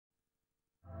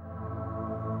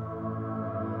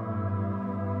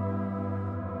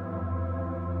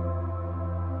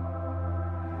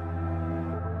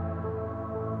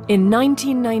In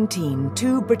 1919,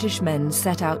 two British men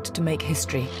set out to make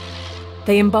history.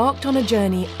 They embarked on a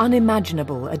journey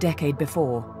unimaginable a decade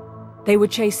before. They were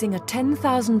chasing a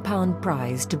 £10,000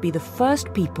 prize to be the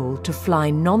first people to fly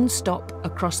non-stop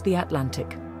across the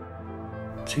Atlantic.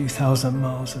 2,000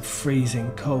 miles of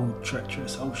freezing, cold,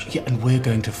 treacherous ocean. Yeah, and we're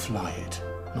going to fly it,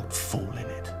 not fall in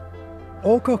it.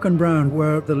 Alcock and Brown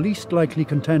were the least likely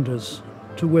contenders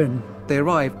to win. They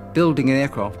arrived building an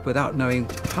aircraft without knowing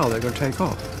how they're going to take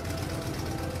off.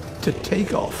 To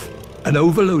take off an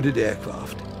overloaded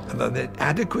aircraft and an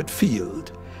inadequate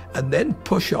field and then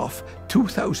push off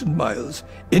 2,000 miles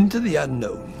into the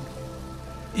unknown,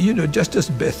 you know, just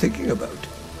doesn't bear thinking about.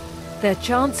 Their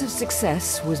chance of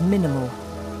success was minimal.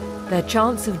 Their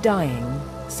chance of dying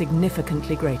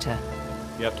significantly greater.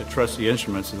 You have to trust the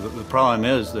instruments. The problem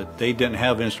is that they didn't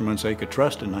have instruments they could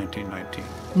trust in 1919.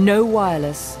 No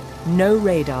wireless, no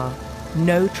radar,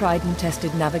 no tried and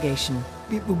tested navigation.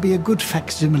 It would be a good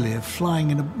facsimile of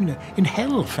flying in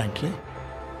hell, frankly.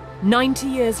 90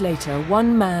 years later,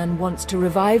 one man wants to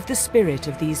revive the spirit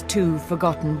of these two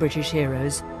forgotten British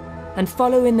heroes and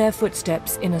follow in their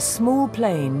footsteps in a small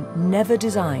plane never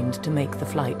designed to make the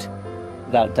flight.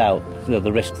 Without doubt, the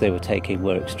risks they were taking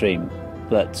were extreme,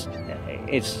 but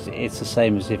it's the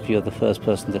same as if you're the first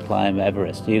person to climb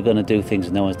Everest. You're going to do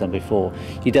things no one's done before.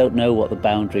 You don't know what the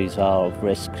boundaries are of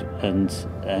risk and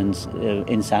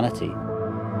insanity.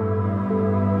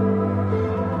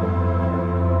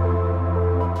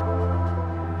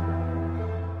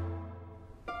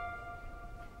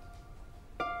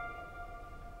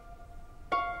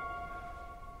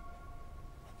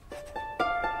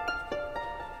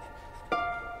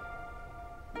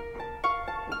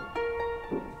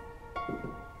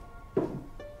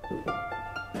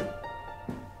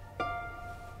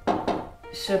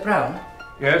 Sir Brown?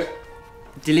 Yes?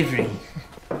 Delivery.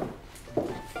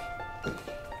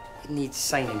 It needs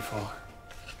signing for.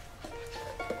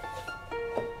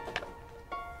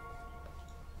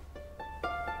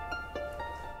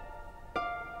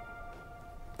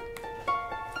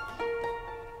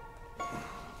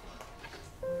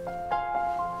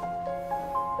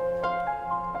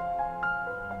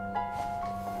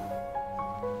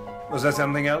 Was there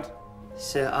something else?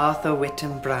 Sir Arthur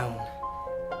Whittam Brown.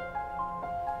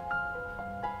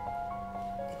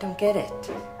 I don't get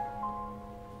it.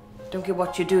 Don't get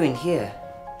what you're doing here.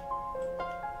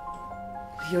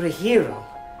 You're a hero.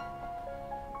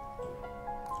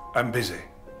 I'm busy.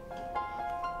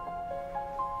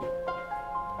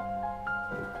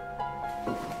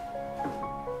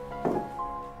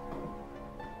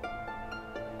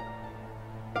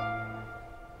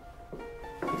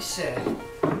 Sir,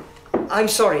 I'm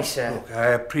sorry, sir. Look, I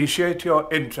appreciate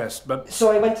your interest, but...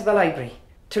 So I went to the library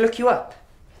to look you up.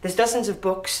 There's dozens of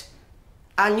books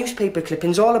and newspaper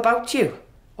clippings all about you,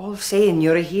 all saying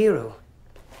you're a hero.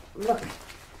 Look,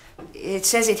 it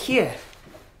says it here.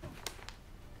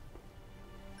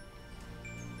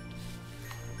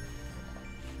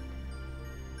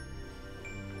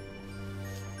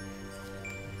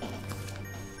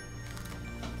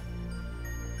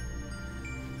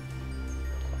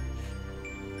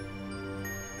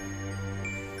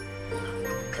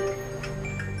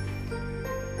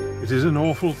 It is an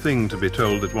awful thing to be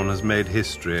told that one has made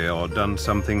history or done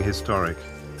something historic.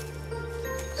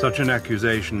 Such an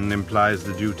accusation implies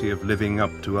the duty of living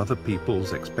up to other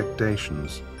people's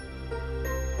expectations.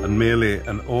 And merely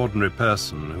an ordinary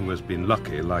person who has been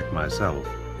lucky, like myself,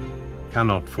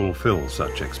 cannot fulfill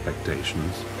such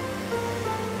expectations.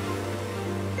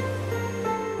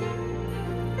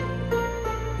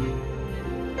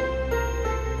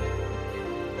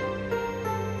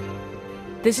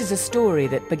 This is a story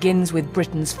that begins with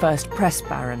Britain's first press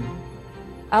baron.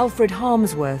 Alfred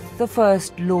Harmsworth, the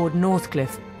first Lord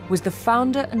Northcliffe, was the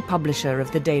founder and publisher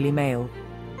of the Daily Mail.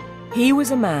 He was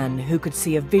a man who could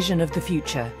see a vision of the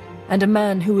future, and a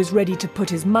man who was ready to put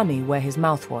his money where his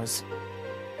mouth was.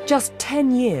 Just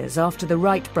 10 years after the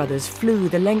Wright brothers flew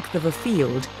the length of a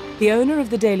field, the owner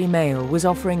of the Daily Mail was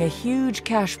offering a huge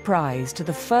cash prize to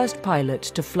the first pilot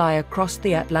to fly across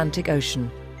the Atlantic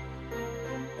Ocean.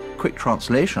 Quick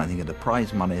translation, I think of the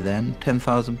prize money then,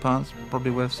 £10,000,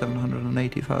 probably worth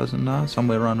 780,000 now,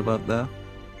 somewhere around about there.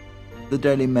 The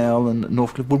Daily Mail and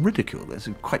Northcliffe were ridiculed. It's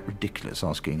quite ridiculous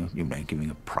asking,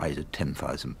 giving a prize of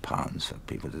 £10,000 for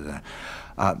people to do that.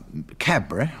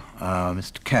 Cadbury,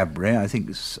 Mr. Cadbury, I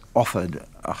think offered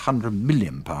 £100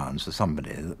 million for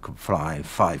somebody that could fly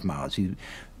 5 miles.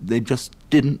 They just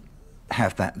didn't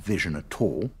have that vision at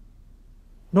all.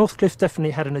 Northcliffe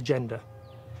definitely had an agenda.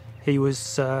 He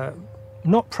was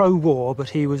not pro-war, but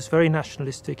he was very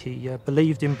nationalistic. He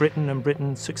believed in Britain and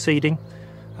Britain succeeding.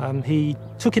 He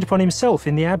took it upon himself,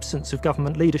 in the absence of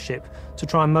government leadership, to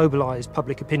try and mobilise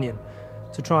public opinion,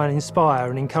 to try and inspire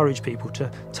and encourage people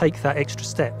to take that extra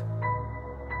step.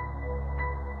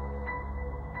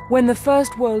 When the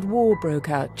First World War broke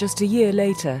out just a year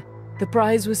later, the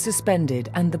prize was suspended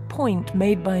and the point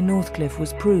made by Northcliffe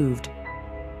was proved.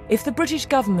 If the British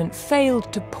government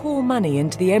failed to pour money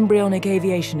into the embryonic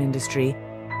aviation industry,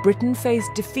 Britain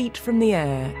faced defeat from the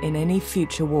air in any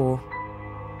future war.